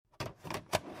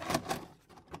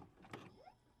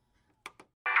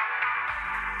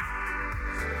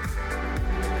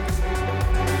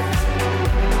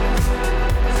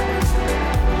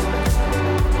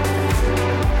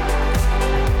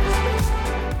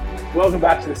Welcome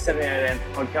back to the 78am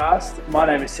podcast. My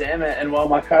name is Sam, and while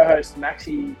my co-host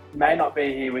Maxie may not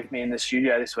be here with me in the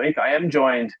studio this week, I am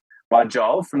joined by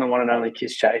Joel from the one and only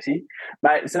Kiss Chasey.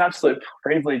 Mate, it's an absolute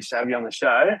privilege to have you on the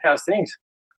show. How's things?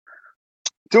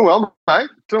 Doing well, mate.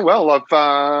 Doing well. I've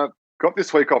got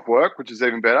this week off work, which is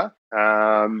even better.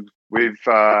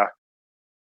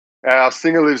 Our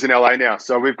singer lives in LA now,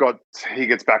 so he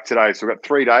gets back today. So we've got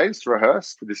 3 days to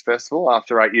rehearse for this festival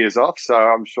after 8 years off. So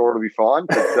I'm sure it'll be fine.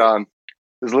 But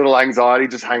there's a little anxiety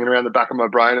just hanging around the back of my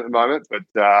brain at the moment. But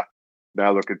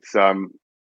no, look, it's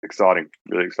exciting,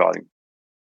 really exciting.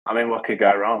 I mean, what could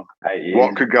go wrong? 8 years.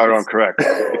 What could go wrong? Correct.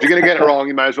 If you're going to get it wrong,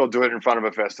 you may as well do it in front of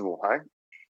a festival, hey?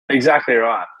 Exactly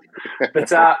right.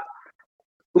 But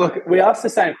look, we ask the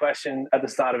same question at the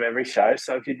start of every show.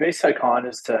 So if you'd be so kind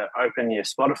as to open your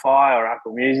Spotify or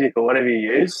Apple Music or whatever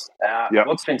you use,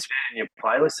 what's been spinning your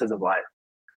playlist as of late?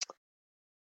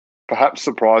 Perhaps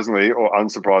surprisingly or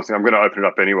unsurprisingly, I'm going to open it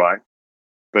up anyway.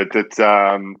 But it's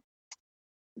been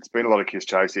a lot of Kiss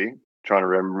Chasey, trying to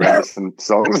remember some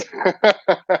songs.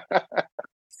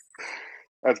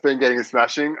 That's been getting a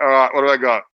smashing. All right, what do I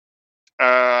got?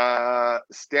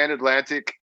 Stand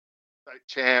Atlantic, State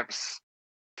Champs,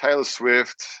 Taylor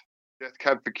Swift, Death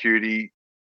Cab for Cutie,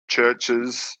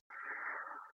 Churches,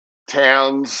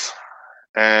 Towns,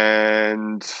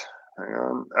 and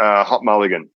Hot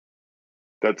Mulligan.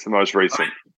 That's the most recent.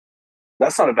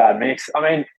 That's not a bad mix. I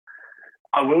mean,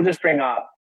 I will just bring up,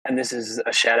 and this is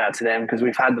a shout out to them because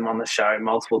we've had them on the show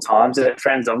multiple times. They're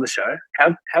friends of the show.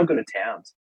 How good are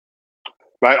Towns?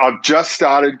 Mate, I've just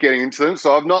started getting into them,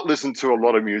 so I've not listened to a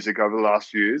lot of music over the last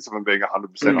few years, if I'm being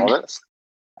 100% honest,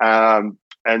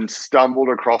 and stumbled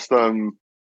across them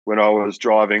when I was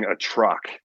driving a truck,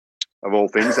 of all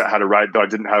things, that had a rate that I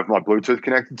didn't have my Bluetooth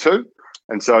connected to.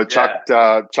 And so I chucked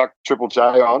Triple J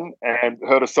on and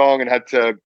heard a song and had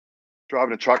to drive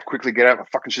in a truck, quickly get out my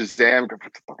fucking Shazam. Go,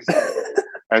 what the fuck is that?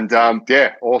 And,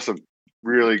 awesome.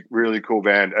 Really, really cool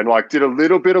band. And, did a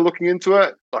little bit of looking into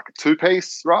it, like a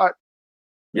two-piece, right?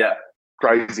 Yeah.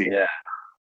 Crazy. Yeah.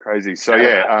 Crazy. So,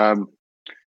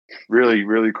 really,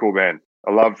 really cool band.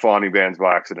 I love finding bands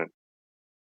by accident.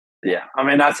 Yeah. I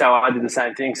mean, that's how I did the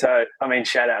same thing. So, I mean,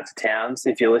 shout out to Towns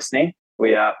if you're listening.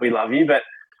 We love you. But,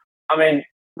 I mean,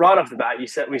 right off the bat, we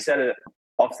said it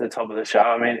off the top of the show.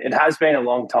 I mean, it has been a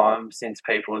long time since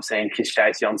people have seen Kiss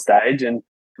Chasey on stage. And,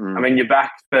 I mean, you're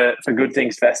back for Good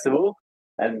Things Festival.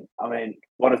 And, I mean,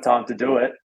 what a time to do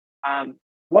it.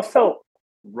 What felt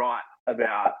right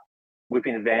about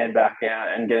whipping the band back out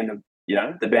and getting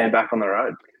the band back on the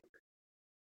road?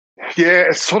 Yeah,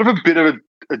 it's sort of a bit of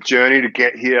a journey to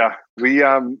get here. We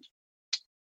in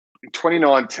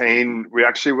 2019 we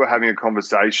actually were having a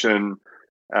conversation.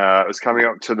 It was coming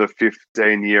up to the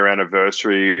 15-year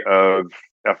anniversary of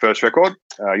our first record,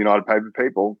 United Paper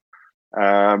People,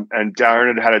 and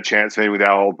Darren had a chance meeting with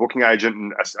our old booking agent,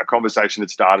 and a conversation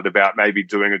had started about maybe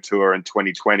doing a tour in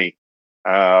 2020.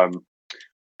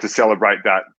 To celebrate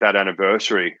that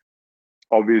anniversary.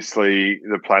 Obviously,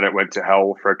 the planet went to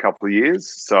hell for a couple of years.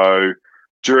 So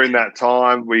during that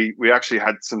time, we actually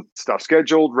had some stuff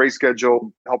scheduled,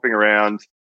 rescheduled, hopping around.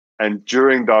 And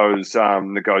during those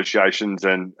negotiations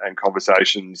and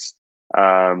conversations,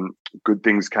 Good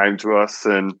Things came to us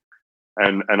and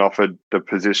offered the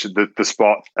position, the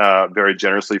spot very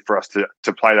generously for us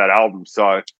to play that album.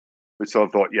 So we sort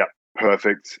of thought, yeah,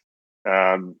 perfect.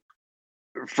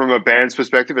 From a band's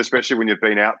perspective, especially when you've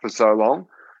been out for so long,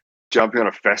 jumping on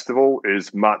a festival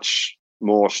is much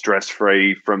more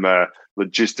stress-free from a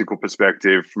logistical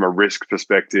perspective, from a risk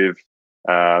perspective.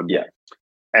 And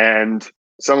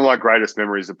some of my greatest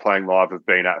memories of playing live have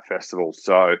been at festivals.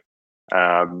 So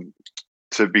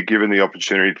to be given the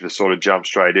opportunity to sort of jump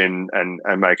straight in and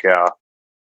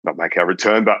not make our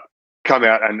return, but come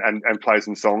out and play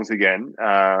some songs again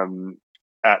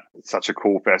at such a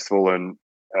cool festival and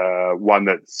one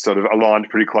that sort of aligned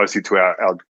pretty closely to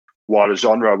our wider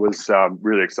genre was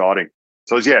really exciting.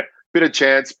 So it was, bit of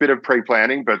chance, bit of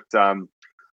pre-planning, but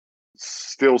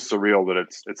still surreal that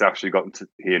it's actually gotten to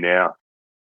here now.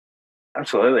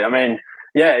 Absolutely. I mean,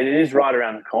 it is right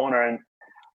around the corner. And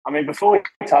I mean, before we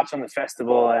touch on the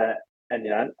festival and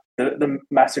the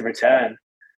massive return,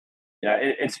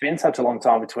 it's been such a long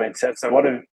time between sets. So what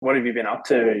have you been up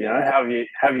to? How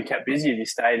have you kept busy? Have you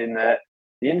stayed in the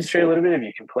industry a little bit? Have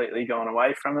you completely gone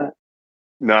away from it?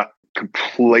 No,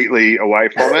 completely away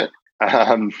from it.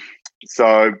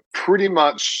 So pretty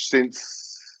much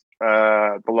since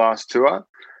the last tour,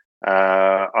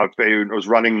 I was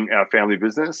running our family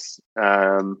business,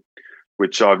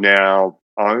 which I've now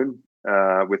own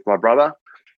with my brother.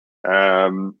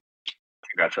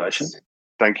 Congratulations.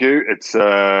 Thank you. It's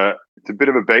a bit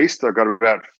of a beast. I've got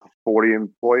about 40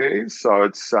 employees, so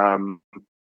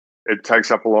it takes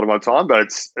up a lot of my time. But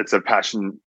it's a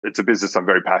passion. It's a business I'm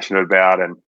very passionate about,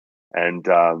 and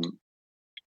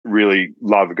really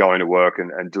love going to work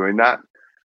and doing that.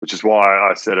 Which is why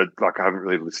I said it. Like, I haven't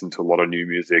really listened to a lot of new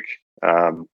music.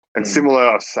 And similar,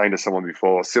 I was saying to someone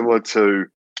before, similar to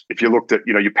if you looked at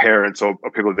your parents or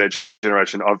people of their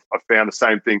generation, I've found the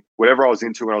same thing. Whatever I was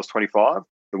into when I was 25,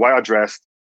 the way I dressed,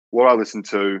 what I listened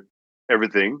to,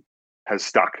 everything has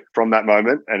stuck from that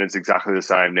moment, and it's exactly the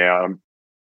same now. I'm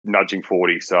nudging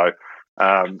 40, so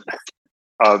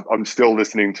I'm still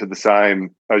listening to the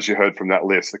same, as you heard from that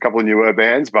list. A couple of newer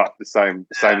bands, but the same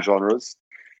genres.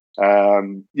 So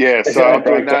I'm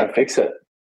doing that. Fix it.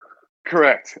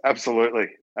 Correct, absolutely.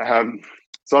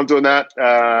 So I'm doing that.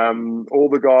 All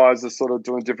the guys are sort of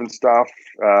doing different stuff.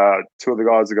 Two of the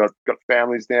guys have got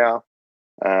families now.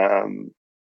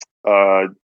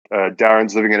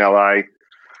 Darren's living in LA,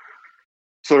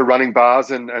 sort of running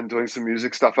bars and doing some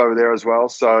music stuff over there as well.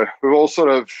 So we've all sort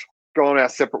of gone our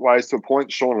separate ways to a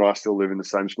point. Sean and I still live in the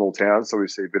same small town, so we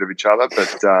see a bit of each other.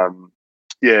 But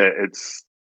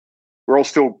we're all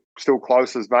still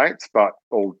close as mates, but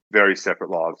all very separate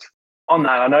lives. On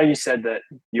that, I know you said that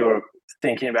you were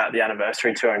thinking about the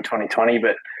anniversary tour in 2020,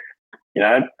 but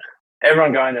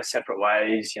everyone going their separate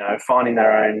ways, finding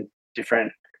their own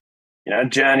different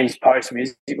journeys post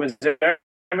music. Was there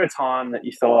ever a time that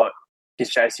you thought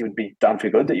Kiss Chasey would be done for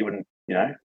good, that you wouldn't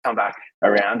come back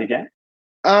around again?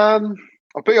 I'll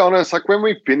be honest, like when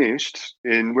we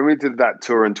did that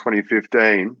tour in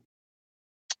 2015,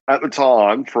 at the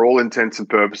time, for all intents and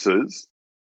purposes,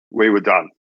 we were done.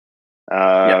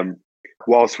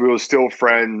 Whilst we were still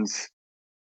friends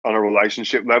on a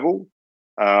relationship level,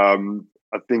 I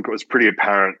think it was pretty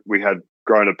apparent we had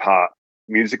grown apart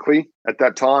musically at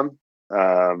that time,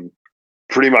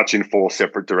 pretty much in 4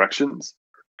 separate directions.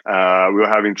 We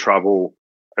were having trouble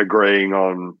agreeing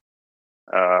on,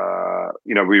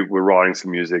 we were writing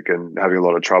some music and having a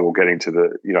lot of trouble getting to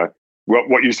the,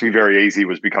 what used to be very easy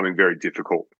was becoming very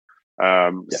difficult.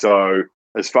 So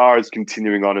as far as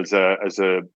continuing on as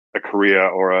a career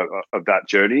or of that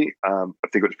journey, I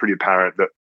think it was pretty apparent that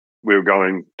we were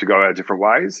going to go our different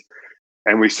ways.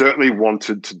 And we certainly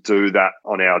wanted to do that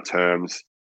on our terms,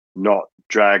 not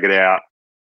drag it out,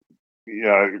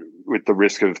 with the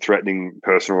risk of threatening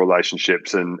personal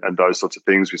relationships and those sorts of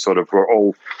things. We sort of were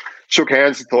all shook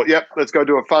hands and thought, yep, let's go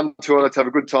do a fun tour. Let's have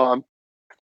a good time.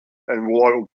 And we'll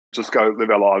all just go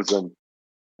live our lives and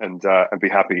be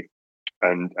happy.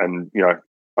 And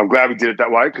I'm glad we did it that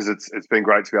way, because it's been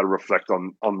great to be able to reflect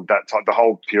on that time, the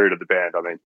whole period of the band. I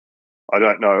mean, I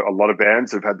don't know a lot of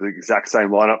bands have had the exact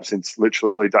same lineup since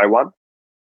literally day one.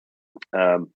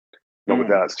 Not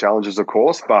without its challenges, of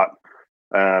course, but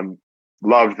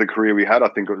loved the career we had. I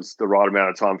think it was the right amount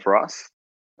of time for us.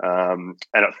 And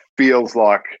it feels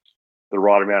like the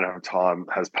right amount of time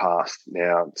has passed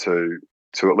now to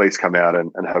at least come out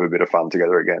and have a bit of fun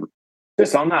together again.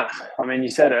 Just on that, I mean,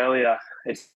 you said earlier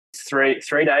it's three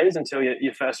days until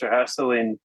your first rehearsal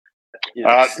in.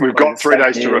 We've got 3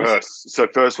 days to rehearse. So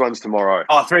first one's tomorrow.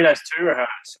 Oh, 3 days to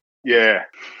rehearse. Yeah.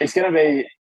 It's going to be,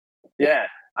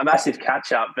 a massive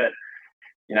catch up. But,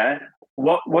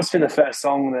 what's been the first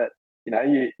song that,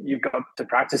 you've got to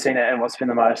practice in it, and what's been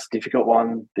the most difficult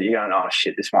one that you're going, oh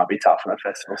shit, this might be tough on a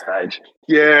festival stage?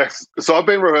 Yeah. So I've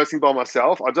been rehearsing by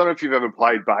myself. I don't know if you've ever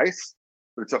played bass,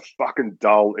 but it's a fucking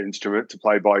dull instrument to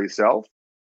play by yourself.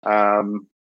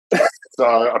 So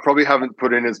I probably haven't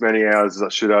put in as many hours as I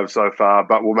should have so far,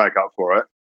 but we'll make up for it.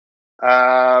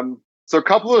 So a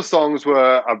couple of songs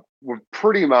were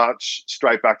pretty much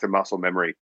straight back to muscle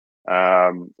memory.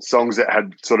 Songs that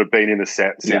had sort of been in the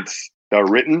set since they were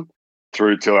written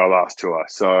through till our last tour.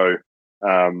 So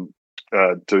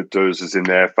Do's is in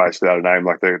there, Face Without a Name,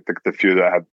 like the few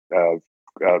that had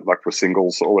like were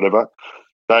singles or whatever.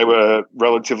 They were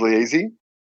relatively easy.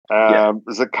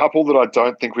 There's a couple that I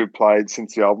don't think we've played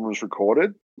since the album was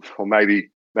recorded, or maybe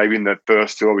in the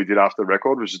first tour we did after the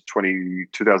record, which is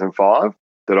 2005,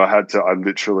 that I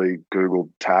literally Googled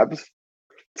tabs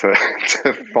to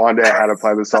find out how to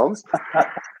play the songs.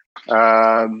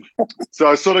 So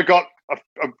I sort of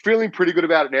I'm feeling pretty good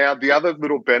about it now. The other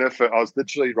little benefit, I was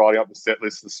literally writing up the set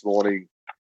list this morning,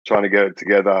 trying to get it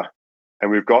together,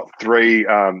 and we've got 3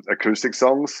 acoustic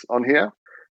songs on here,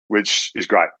 which is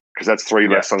great, because that's 3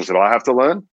 less songs that I have to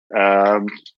learn.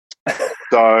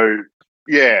 So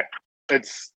yeah,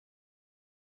 it's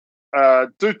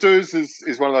Do's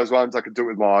is one of those ones I could do it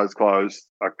with my eyes closed.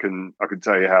 I can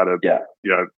tell you how to,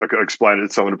 I could explain it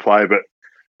to someone to play. But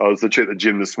I was literally at the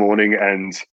gym this morning,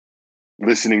 and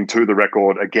listening to the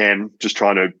record again, just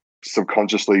trying to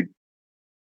subconsciously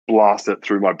blast it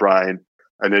through my brain.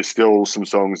 And there's still some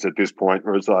songs at this point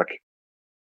where it's like,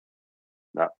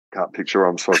 no, can't picture what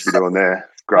I'm supposed to be doing there.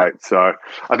 Great. So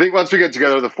I think once we get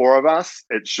together, the four of us,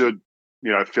 it should,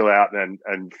 fill out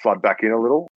and flood back in a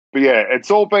little. But yeah, it's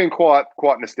all been quite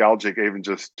nostalgic, even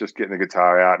just getting the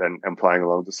guitar out and playing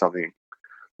along to something.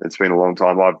 It's been a long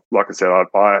time. Like I said,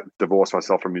 I divorced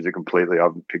myself from music completely. I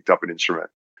haven't picked up an instrument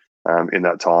in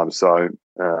that time. So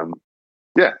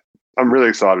yeah, I'm really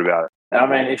excited about it. I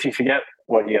mean, if you forget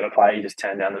what you got to play, you just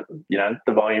turn down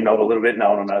the volume knob a little bit.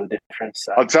 No one will know the difference.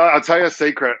 So. I'll tell you a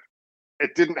secret.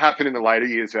 It didn't happen in the later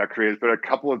years of our careers, but a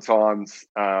couple of times,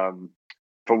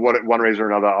 for one reason or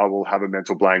another, I will have a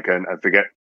mental blank and forget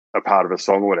a part of a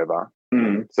song or whatever.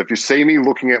 Mm. So if you see me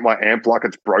looking at my amp like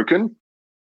it's broken,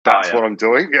 that's what I'm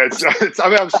doing. Yeah,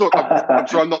 I'm sure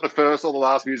I'm not the first or the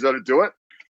last musician to do it,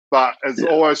 but it's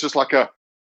always just like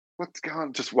what's going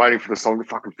on? Just waiting for the song to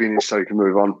fucking finish so you can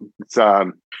move on. It's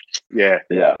yeah.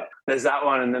 There's that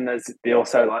one, and then there's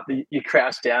also like you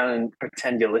crouch down and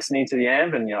pretend you're listening to the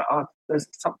amp, and you're like, oh, there's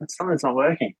something's not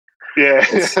working. Yeah,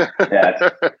 it's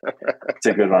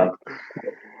a good one.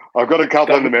 I've got a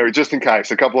couple in the memory just in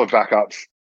case, a couple of backups.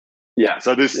 Yeah.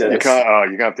 So this you can't. Oh,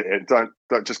 you're going to have to edit.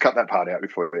 Don't just cut that part out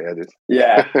before we edit.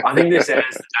 Yeah, I think this airs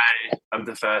the day of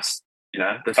the first.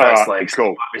 The first legs.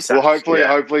 Cool. Well,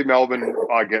 hopefully Melbourne,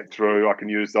 I get through. I can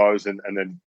use those, and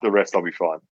then the rest I'll be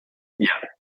fine. Yeah,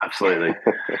 absolutely.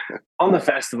 On the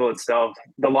festival itself,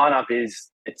 the lineup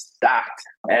it's stacked,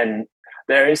 and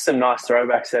there is some nice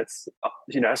throwback sets,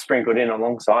 sprinkled in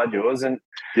alongside yours, and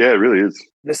yeah, it really is.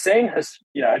 The scene has,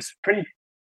 it's pretty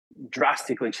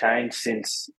drastically changed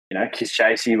since Kiss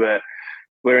Chasey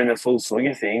we're in the full swing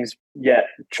of things. Yet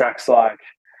tracks like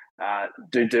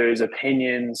Do's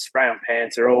Opinions, Spray on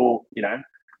Pants are all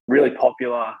really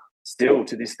popular still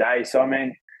to this day. So I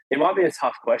mean, it might be a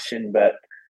tough question, but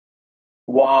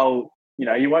while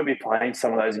you won't be playing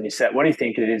some of those in your set, what do you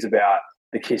think it is about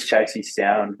the Kiss Chasey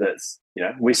sound that's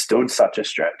withstood such a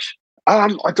stretch?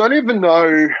 I don't even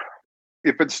know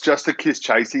if it's just a Kiss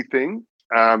Chasey thing.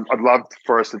 I'd love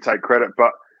for us to take credit,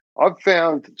 but I've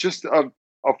found just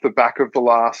off the back of the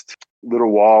last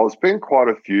little while, there's been quite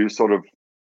a few sort of,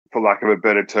 for lack of a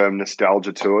better term,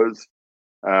 nostalgia tours,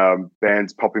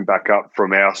 bands popping back up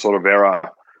from our sort of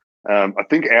era. I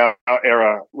think our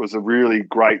era was a really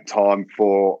great time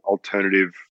for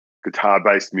alternative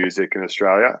guitar-based music in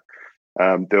Australia.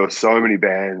 There were so many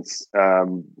bands.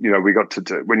 We got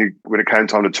to when it came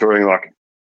time to touring, like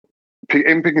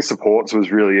even picking supports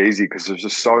was really easy because there's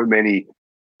just so many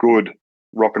good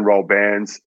rock and roll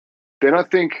bands. Then I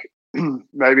think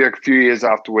maybe a few years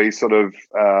after we sort of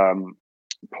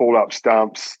pulled up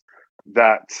stumps,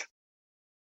 that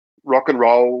rock and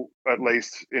roll, at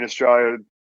least in Australia,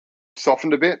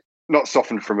 softened a bit. Not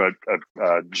softened from a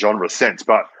genre sense,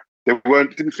 but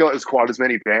didn't feel like there's quite as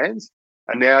many bands.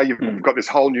 And now you've got this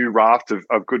whole new raft of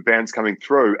good bands coming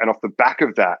through. And off the back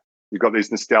of that, you've got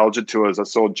these nostalgia tours. I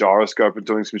saw Gyroscope are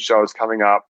doing some shows coming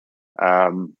up.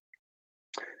 And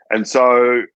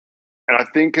I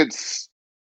think it's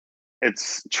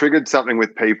triggered something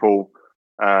with people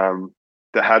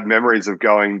that had memories of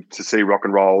going to see rock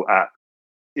and roll at,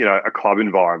 a club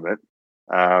environment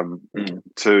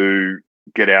to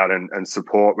get out and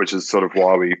support, which is sort of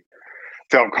why we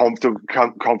felt confident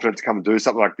to come and do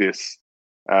something like this.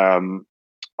 I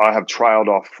have trailed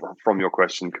off from your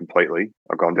question completely.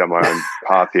 I've gone down my own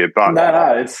path here, but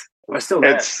no, we're still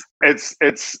there.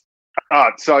 It's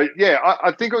art. So yeah,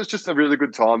 I think it was just a really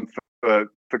good time for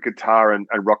guitar and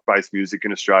rock-based music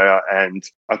in Australia, and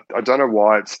I don't know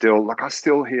why it's still I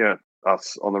still hear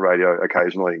us on the radio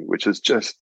occasionally, which is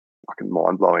just fucking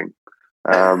mind-blowing.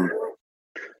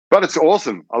 But it's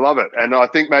awesome. I love it, and I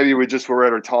think maybe we just were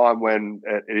at a time when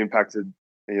it impacted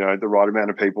the right amount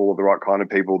of people or the right kind of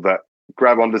people that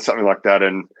grab onto something like that.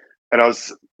 And I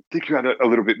was thinking about it a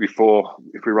little bit before.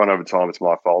 If we run over time, it's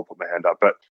my fault. I'll put my hand up.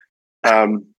 But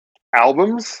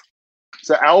albums.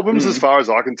 So albums, as far as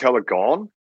I can tell, are gone,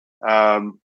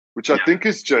 which I think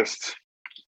is just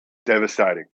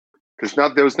devastating, because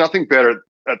there was nothing better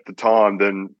at the time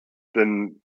than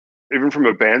even from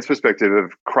a band's perspective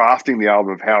of crafting the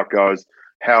album, of how it goes,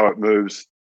 how it moves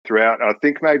throughout. And I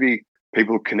think maybe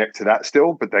people connect to that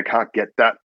still, but they can't get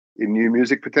that in new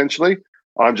music potentially.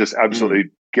 I'm just absolutely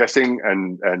guessing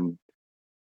and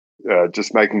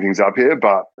just making things up here,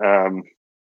 but I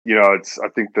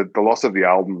think that the loss of the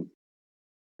album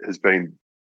has been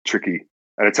tricky,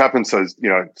 and it's happened so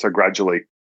gradually,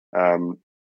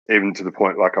 even to the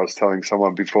point, like I was telling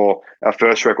someone before, our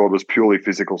first record was purely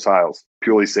physical sales,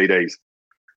 purely CDs.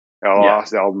 Our Yeah.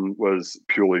 last album was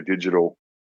purely digital.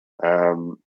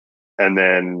 And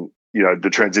then, the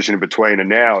transition in between, and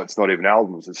now it's not even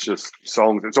albums, it's just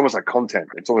songs. It's almost like content.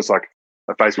 It's almost like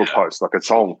a Facebook post, like a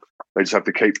song. They just have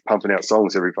to keep pumping out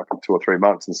songs every fucking 2 or 3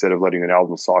 months instead of letting an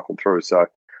album cycle through. So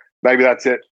maybe that's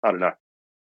it. I don't know.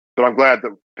 But I'm glad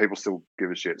that people still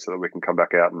give a shit so that we can come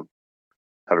back out and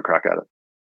have a crack at it.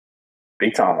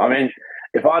 Big time. I mean,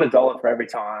 if I had $1 for every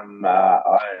time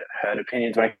I heard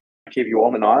opinions when I keep you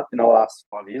warm at night in the last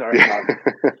 5 years, I reckon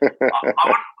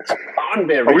I wouldn't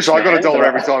be a rich I wish I got man, $1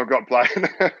 every time I've got playing.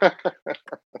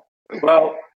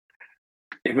 Well,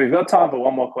 if we've got time for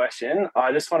one more question,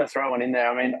 I just want to throw one in there.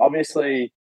 I mean,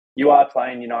 obviously, you are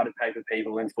playing United Paper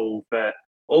People in full for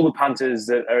all the punters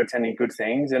that are attending Good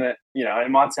Things. And, it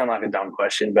might sound like a dumb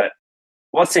question, but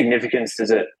what significance does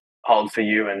it hold for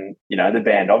you and, the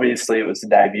band? Obviously, it was the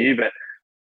debut, but,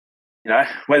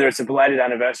 whether it's a belated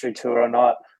anniversary tour or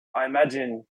not, I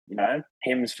imagine,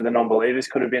 Hymns for the Non-Believers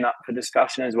could have been up for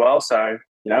discussion as well. So,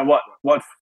 what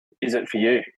is it for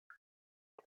you?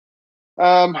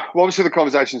 Well, obviously the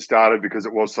conversation started because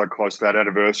it was so close to that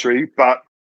anniversary, but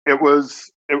it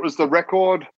was the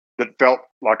record that felt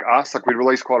like us. Like, we'd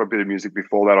released quite a bit of music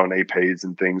before that on EPs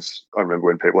and things. I remember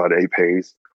when people had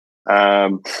EPs.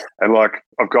 And like,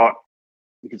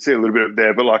 you can see a little bit of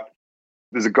there, but like,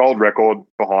 there's a gold record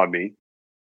behind me.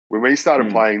 When we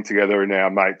started playing together in our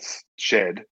mate's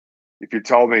shed, if you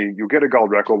told me you'll get a gold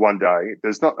record one day,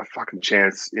 there's not a fucking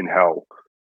chance in hell.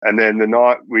 And then the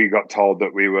night we got told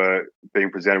that we were being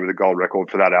presented with a gold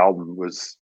record for that album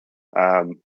was a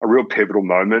real pivotal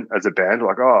moment as a band.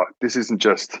 Like, oh, this isn't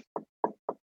just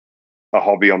a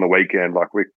hobby on the weekend.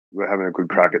 Like, we're having a good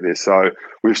crack at this. So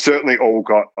we've certainly all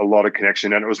got a lot of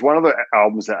connection. And it was one of the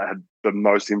albums that had the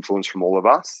most influence from all of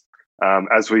us.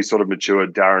 As we sort of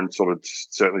matured, Darren sort of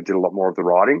certainly did a lot more of the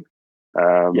writing.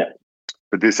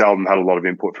 But this album had a lot of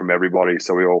input from everybody.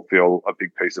 So we all feel a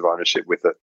big piece of ownership with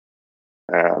it.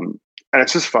 And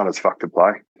it's just fun as fuck to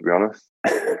play, to be honest.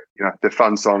 They're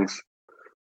fun songs.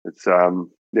 It's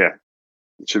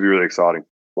it should be really exciting.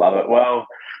 Love it. Well,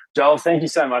 Joel, thank you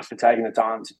so much for taking the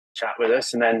time to chat with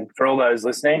us. And then for all those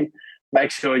listening,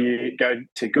 make sure you go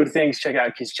to Good Things, check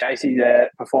out Kiss Chasey. They're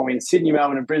performing in Sydney,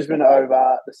 Melbourne and Brisbane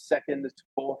over the 2nd to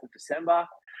 4th of December.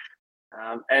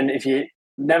 And if you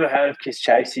never heard of Kiss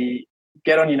Chasey,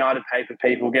 get on United Paper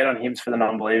People, get on Hymns for the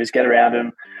Non-Believers, get around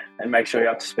them and make sure you're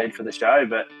up to speed for the show.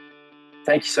 But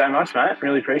thank you so much, mate.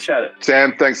 Really appreciate it.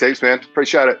 Sam, thanks heaps, man.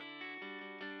 Appreciate it.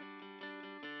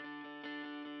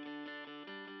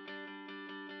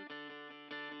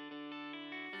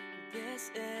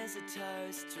 This is a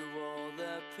toast to all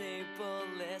the people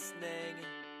listening.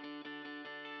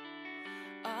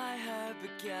 I hope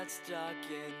it gets stuck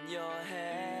in your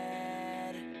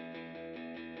head.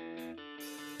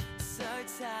 So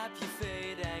tap your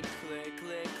feet and click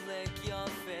your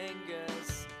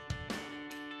fingers.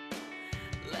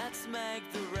 Let's make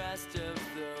the rest of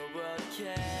the world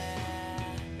care.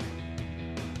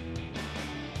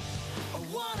 I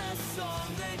want a song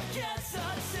that gets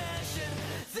attention.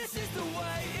 This is the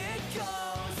way it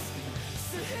goes.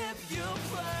 So if you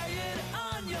play it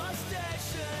on your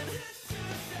station,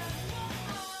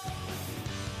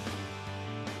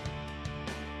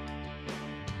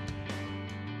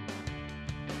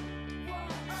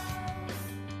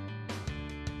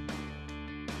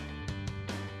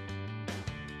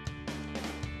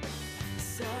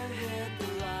 so hit the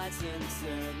lights and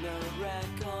turn the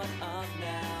record up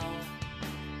now.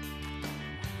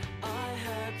 I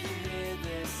hope you hear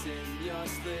this in your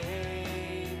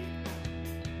sleep.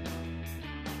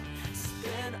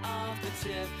 Spin off the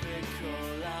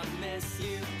typical I miss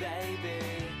you, baby.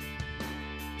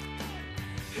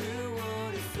 Who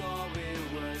would have thought we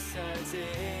were so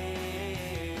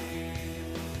deep?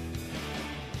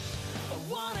 I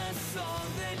want a song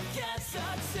that gets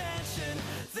attention.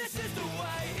 This is the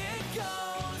way it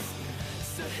goes.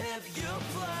 So if you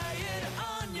play it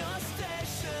on your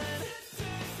station,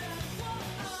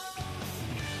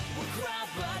 we'll grab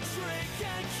a drink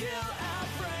and kill our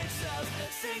brain cells.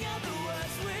 Sing out the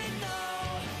words we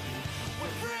know.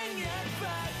 We're bringing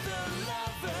back the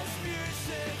lovers'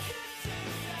 music.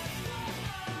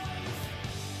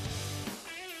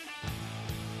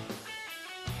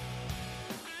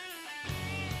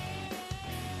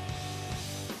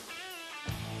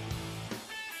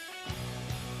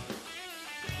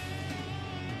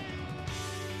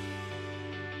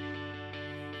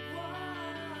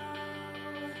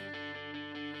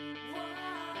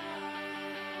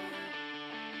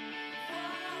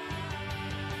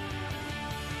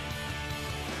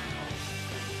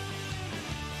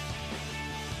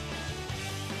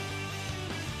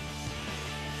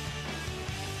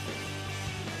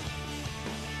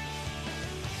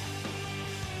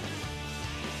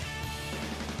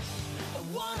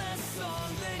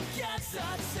 gets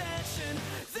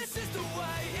attention.